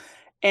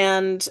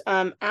 And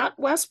at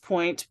West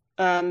Point,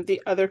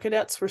 the other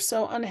cadets were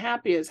so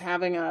unhappy with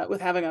having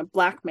a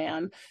Black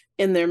man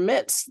in their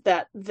midst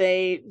that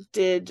they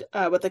did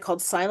what they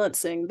called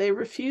silencing. They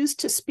refused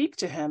to speak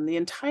to him the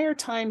entire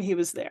time he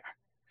was there,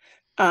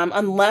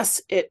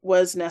 unless it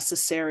was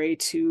necessary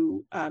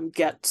to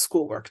get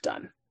schoolwork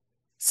done.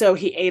 So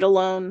he ate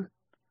alone.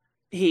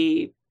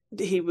 He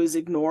was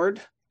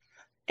ignored,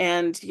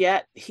 and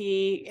yet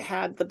he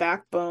had the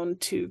backbone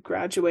to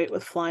graduate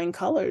with flying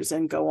colors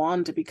and go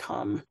on to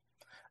become.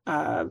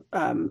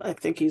 I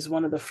think he's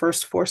one of the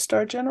first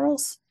 4-star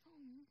generals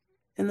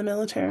in the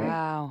military.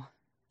 Wow,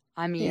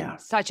 I mean,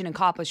 such an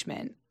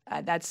accomplishment.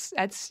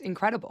 That's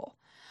incredible.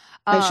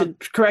 I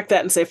should correct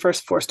that and say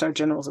first 4-star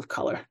generals of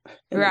color.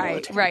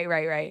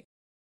 Right.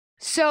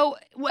 So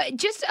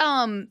just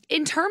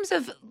in terms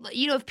of,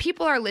 if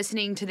people are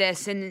listening to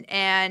this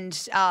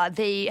and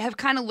they have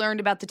kind of learned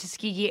about the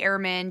Tuskegee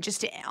Airmen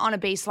just on a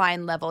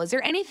baseline level, is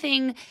there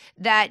anything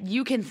that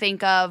you can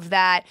think of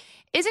that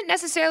isn't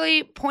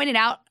necessarily pointed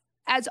out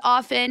as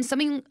often,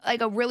 something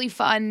like a really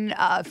fun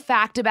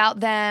fact about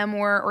them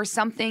or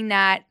something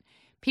that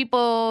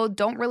people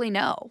don't really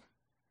know?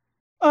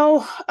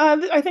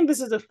 I think this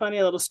is a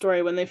funny little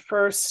story. When they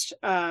first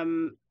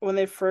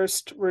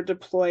were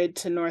deployed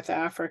to North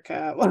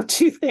Africa, well,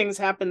 2 things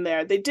happened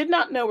there. They did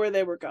not know where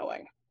they were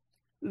going.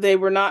 They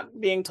were not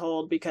being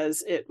told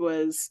because it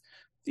was,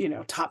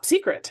 top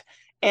secret.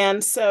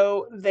 And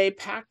so they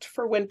packed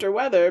for winter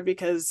weather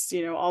because,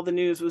 all the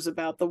news was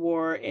about the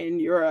war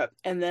in Europe.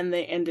 And then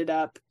they ended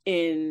up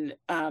in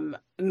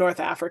North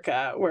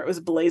Africa, where it was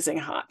blazing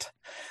hot.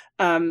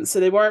 So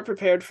they weren't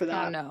prepared for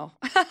that. Oh, no.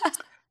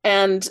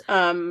 And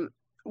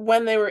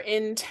when they were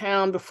in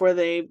town before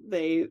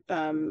they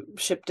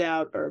shipped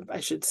out, or I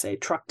should say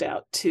trucked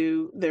out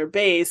to their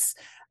base,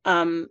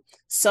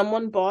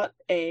 someone bought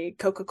a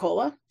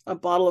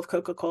bottle of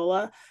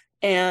Coca-Cola,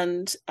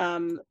 and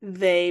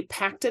they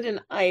packed it in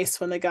ice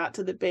when they got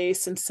to the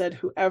base and said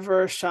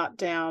whoever shot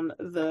down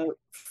the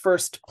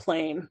first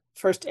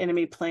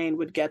enemy plane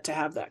would get to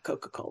have that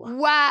Coca-Cola.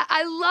 Wow,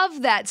 I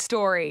love that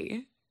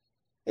story.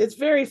 It's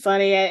very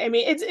funny. I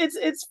mean,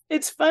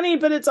 it's funny,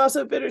 but it's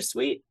also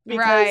bittersweet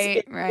because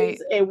it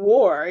is a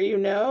war,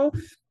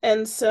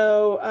 And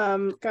so,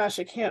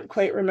 I can't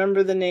quite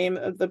remember the name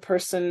of the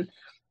person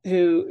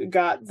who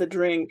got the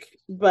drink,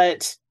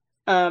 but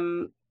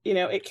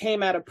it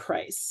came at a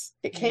price.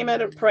 It came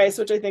at a price,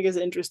 which I think is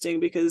interesting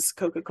because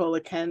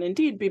Coca-Cola can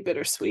indeed be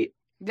bittersweet.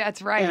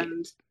 That's right.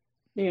 And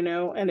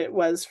and it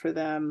was for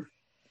them.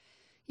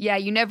 Yeah,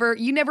 you never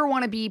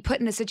want to be put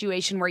in a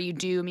situation where you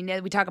do. I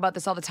mean, we talk about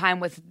this all the time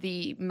with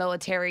the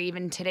military,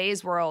 even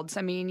today's worlds.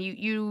 I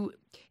mean,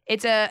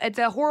 it's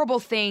a horrible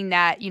thing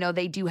that,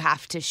 they do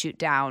have to shoot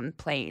down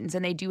planes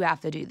and they do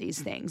have to do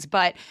these things.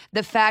 But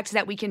the fact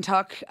that we can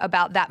talk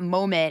about that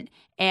moment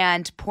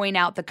and point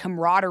out the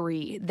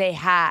camaraderie they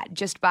had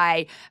just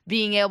by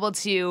being able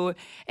to,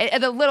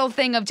 the little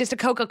thing of just a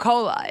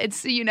Coca-Cola.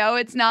 It's,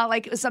 it's not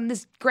like it was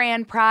this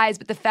grand prize,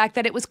 but the fact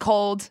that it was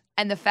cold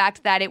and the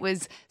fact that it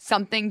was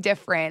something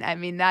different. I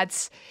mean,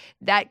 that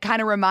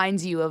kind of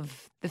reminds you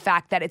of the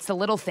fact that it's the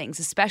little things,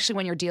 especially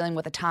when you're dealing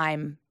with a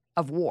time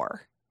of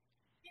war.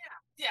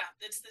 Yeah,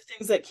 it's the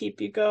things that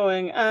keep you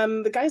going.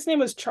 The guy's name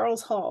was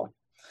Charles Hall.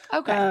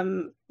 Okay.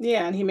 And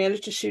he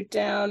managed to shoot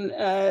down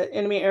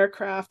enemy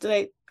aircraft.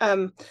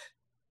 And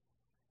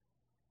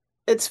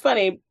it's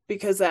funny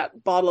because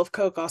that bottle of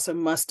Coke also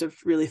must have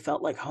really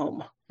felt like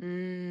home.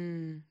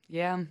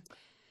 Yeah.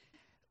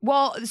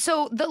 Well,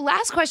 so the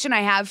last question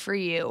I have for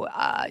you,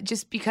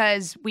 just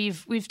because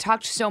we've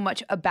talked so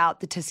much about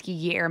the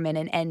Tuskegee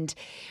Airmen and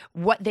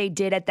what they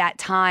did at that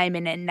time,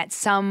 and that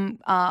some,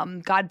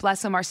 God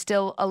bless them, are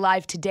still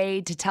alive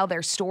today to tell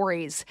their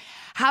stories.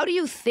 How do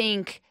you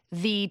think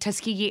the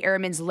Tuskegee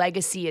Airmen's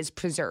legacy is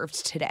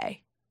preserved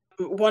today?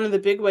 One of the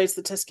big ways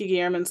the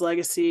Tuskegee Airmen's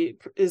legacy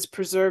is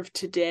preserved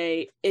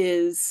today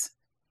is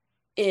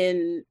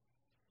in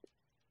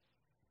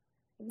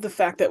the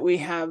fact that we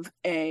have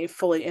a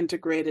fully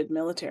integrated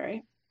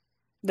military.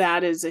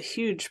 That is a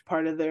huge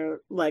part of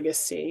their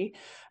legacy.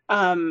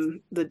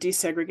 The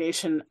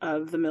desegregation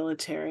of the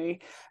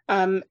military,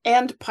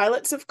 and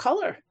pilots of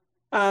color.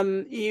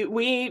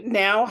 We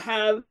now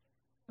have,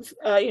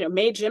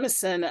 Mae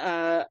Jemison,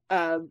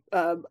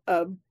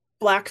 a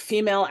Black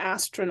female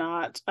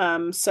astronaut.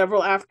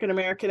 Several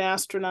African-American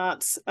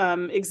astronauts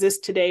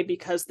exist today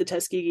because the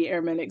Tuskegee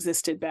Airmen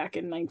existed back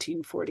in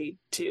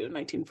 1942,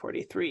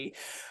 1943.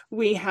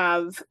 We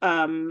have,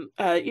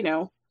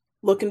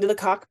 look into the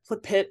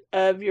cockpit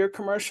of your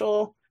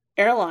commercial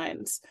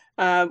airlines.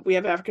 We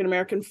have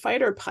African-American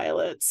fighter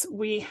pilots.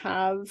 We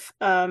have,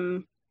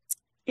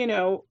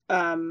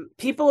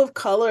 people of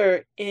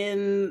color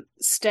in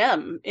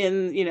STEM,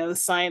 in, the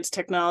science,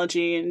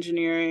 technology,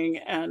 engineering,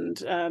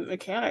 and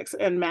mechanics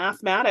and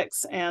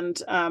mathematics.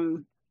 And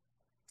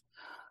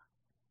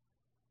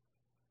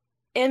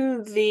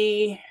in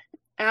the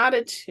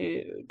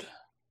attitude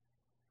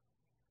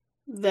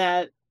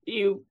that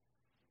you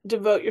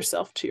devote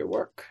yourself to your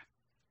work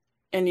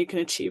and you can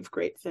achieve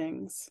great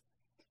things.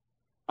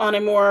 On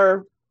a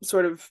more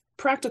sort of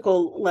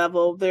practical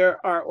level,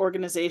 there are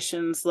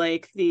organizations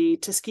like the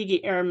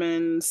Tuskegee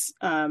Airmen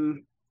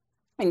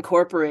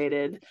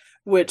Incorporated,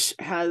 which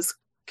has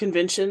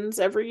conventions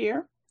every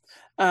year.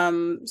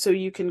 So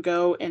you can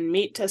go and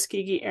meet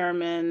Tuskegee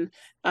Airmen.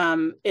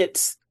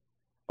 It's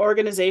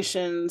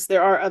organizations,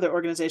 there are other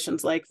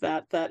organizations like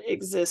that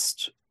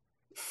exist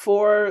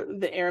for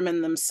the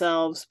airmen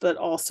themselves, but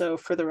also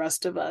for the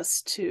rest of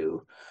us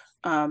to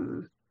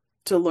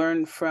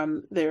learn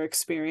from their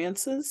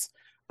experiences.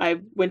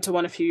 I went to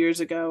one a few years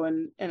ago,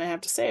 and I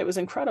have to say it was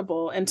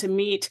incredible. And to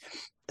meet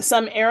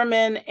some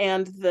airmen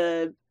and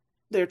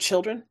their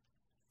children,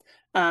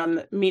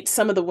 meet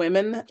some of the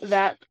women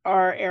that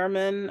are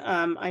airmen.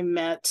 I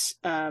met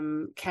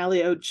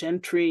Callie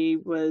O'Gentry,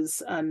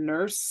 was a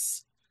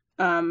nurse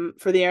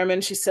for the airmen.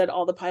 She said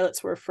all the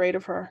pilots were afraid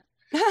of her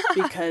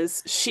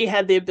because she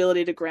had the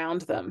ability to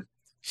ground them.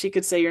 She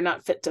could say, "You're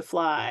not fit to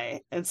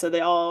fly." And so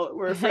they all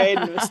were afraid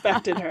and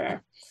respected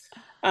her.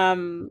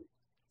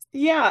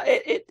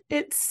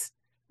 It's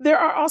there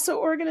are also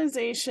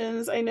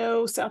organizations. I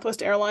know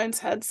Southwest Airlines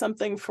had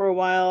something for a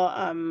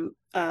while.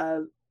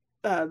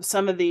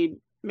 Some of the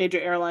major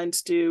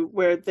airlines do,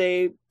 where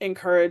they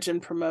encourage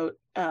and promote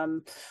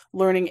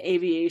learning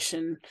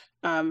aviation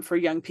for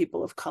young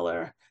people of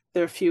color.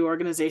 There are a few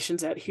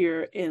organizations out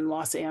here in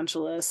Los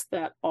Angeles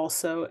that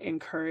also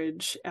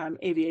encourage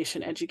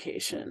aviation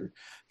education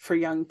for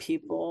young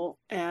people.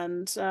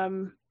 And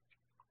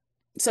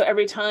so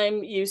every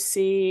time you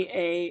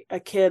see a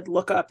kid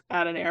look up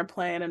at an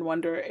airplane and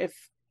wonder if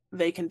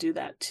they can do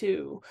that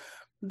too,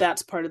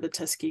 that's part of the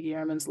Tuskegee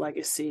Airmen's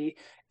legacy,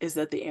 is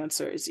that the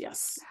answer is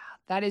yes.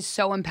 That is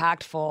so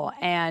impactful.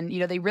 And,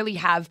 they really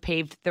have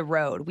paved the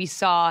road. We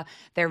saw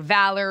their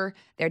valor,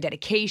 their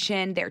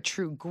dedication, their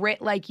true grit,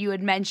 like you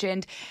had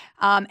mentioned.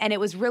 And it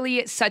was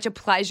really such a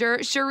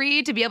pleasure,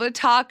 Cherie, to be able to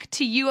talk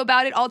to you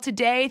about it all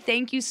today.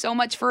 Thank you so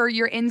much for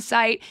your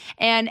insight.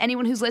 And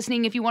anyone who's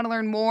listening, if you want to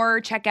learn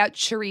more, check out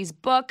Cherie's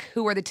book,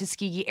 Who Are the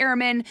Tuskegee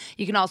Airmen.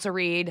 You can also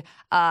read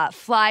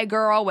Fly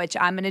Girl, which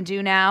I'm going to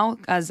do now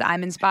because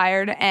I'm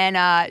inspired.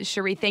 And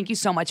Cherie, thank you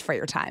so much for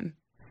your time.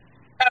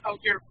 Oh,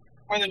 you're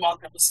more than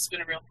welcome. This has been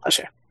a real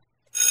pleasure.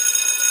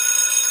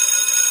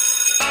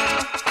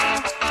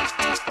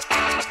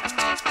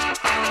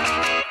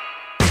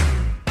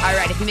 All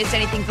right, if you missed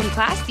anything from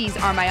class, these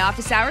are my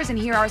office hours, and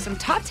here are some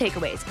top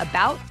takeaways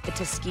about the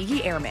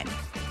Tuskegee Airmen.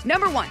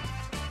 Number 1,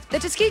 the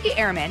Tuskegee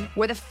Airmen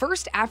were the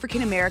first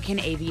African-American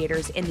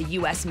aviators in the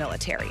U.S.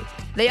 military.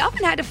 They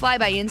often had to fly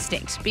by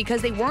instinct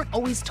because they weren't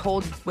always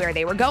told where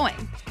they were going.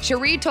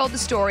 Cherie told the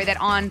story that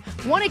on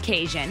one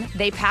occasion,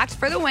 they packed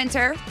for the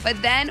winter,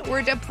 but then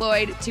were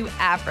deployed to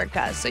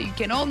Africa. So you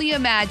can only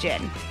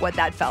imagine what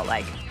that felt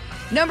like.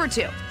 Number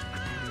 2,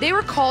 they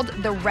were called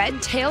the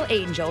Red Tail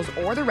Angels,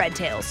 or the Red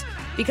Tails,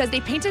 because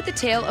they painted the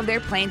tail of their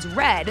planes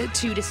red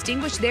to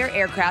distinguish their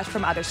aircraft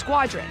from other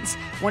squadrons.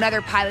 When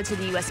other pilots in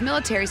the U.S.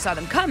 military saw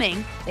them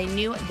coming, they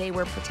knew they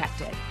were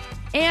protected.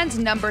 And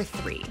number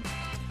 3,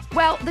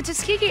 well, the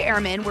Tuskegee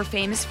Airmen were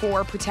famous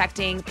for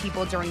protecting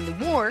people during the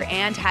war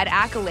and had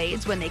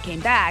accolades when they came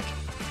back.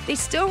 They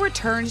still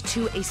returned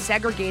to a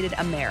segregated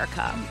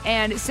America.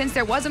 And since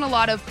there wasn't a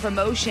lot of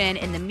promotion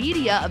in the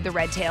media of the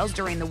Red Tails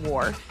during the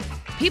war,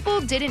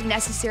 people didn't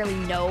necessarily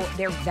know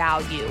their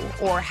value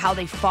or how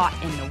they fought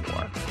in the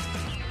war.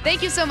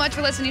 Thank you so much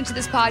for listening to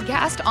this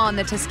podcast on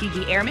the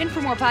Tuskegee Airmen.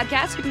 For more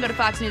podcasts, you can go to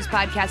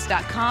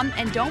foxnewspodcast.com.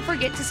 And don't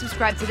forget to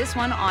subscribe to this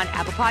one on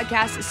Apple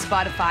Podcasts,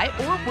 Spotify,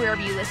 or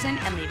wherever you listen,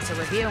 and leave us a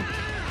review.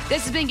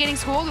 This has been Getting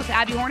Schooled with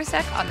Abby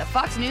Hornacek on the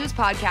Fox News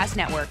Podcast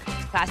Network.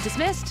 Class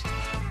dismissed.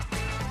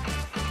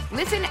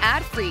 Listen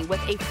ad-free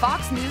with a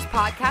Fox News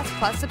Podcast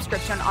Plus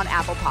subscription on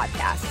Apple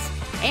Podcasts.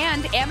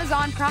 And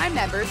Amazon Prime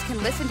members can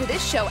listen to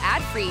this show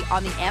ad-free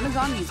on the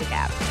Amazon Music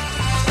app.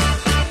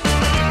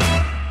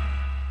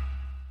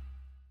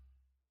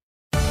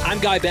 I'm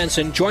Guy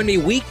Benson. Join me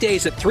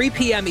weekdays at 3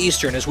 p.m.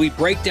 Eastern as we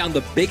break down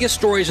the biggest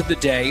stories of the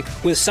day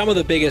with some of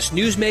the biggest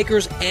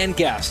newsmakers and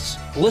guests.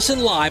 Listen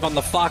live on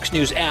the Fox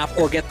News app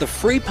or get the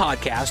free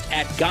podcast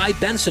at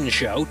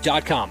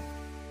GuyBensonShow.com.